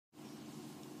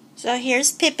So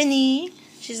here's Pippiny.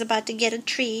 She's about to get a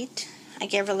treat. I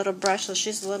gave her a little brush, so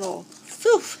she's a little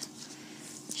foof.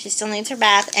 She still needs her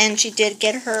bath, and she did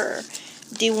get her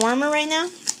dewormer right now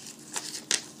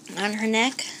on her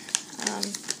neck.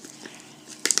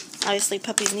 Obviously,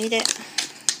 puppies need it,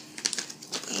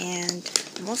 and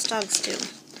most dogs do.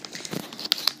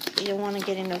 You don't want to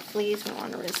get into fleas. We don't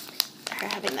want to risk her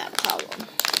having that problem.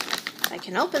 I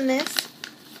can open this.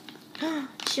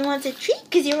 She wants a treat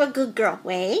because you're a good girl.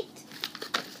 Wait.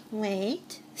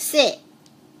 Wait. Sit.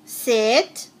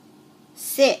 Sit.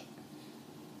 Sit.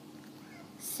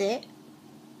 Sit.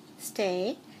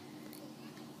 Stay.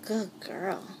 Good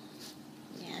girl.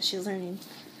 Yeah, she's learning.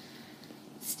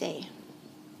 Stay.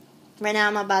 Right now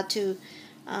I'm about to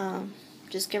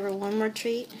just give her one more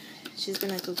treat. She's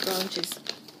been a good girl and she's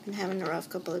been having a rough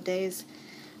couple of days.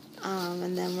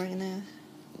 And then we're going to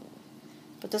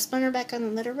put the splinter back on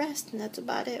and let her rest. And that's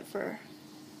about it for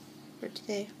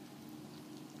today.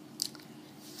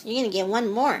 You're going to get one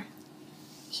more.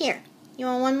 Here. You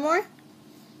want one more?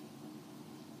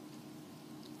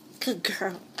 Good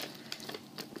girl.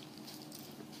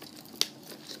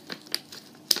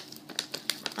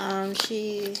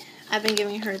 I've been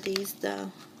giving her these,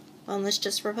 the wellness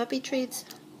just for puppy treats.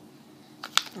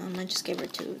 I just gave her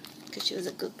two because she was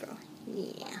a good girl.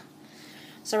 Yeah.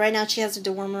 So right now she has a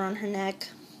dewormer on her neck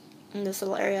in this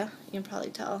little area. You can probably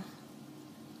tell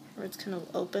where it's kind of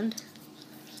opened.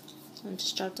 So I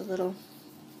just dropped a little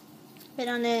bit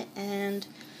on it and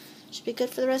should be good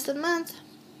for the rest of the month.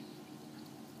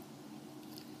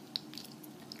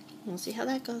 We'll see how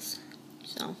that goes.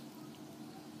 So,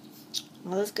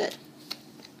 all is good.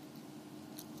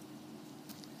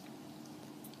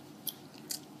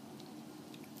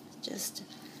 Just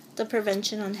the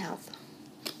prevention on health.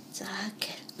 It's all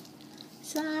good.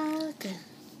 It's all good.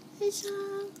 It's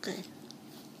all good.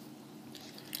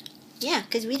 Yeah,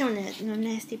 because we don't have no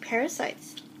nasty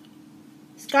parasites.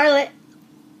 Scarlett.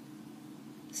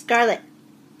 Scarlett.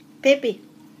 Pippi.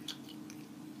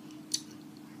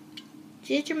 Did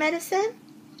you eat your medicine?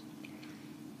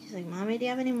 She's like, Mommy, do you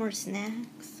have any more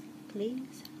snacks?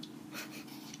 Please?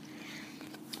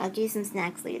 I'll give you some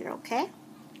snacks later, okay?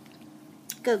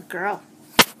 Good girl.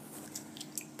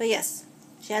 But yes,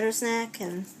 she had her snack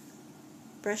and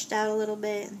brushed out a little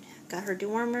bit and got her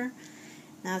dewormer.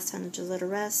 Now it's time to just let her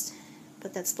rest.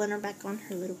 Put that splinter back on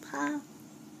her little paw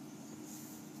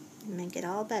and make it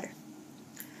all better.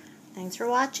 Thanks for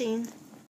watching.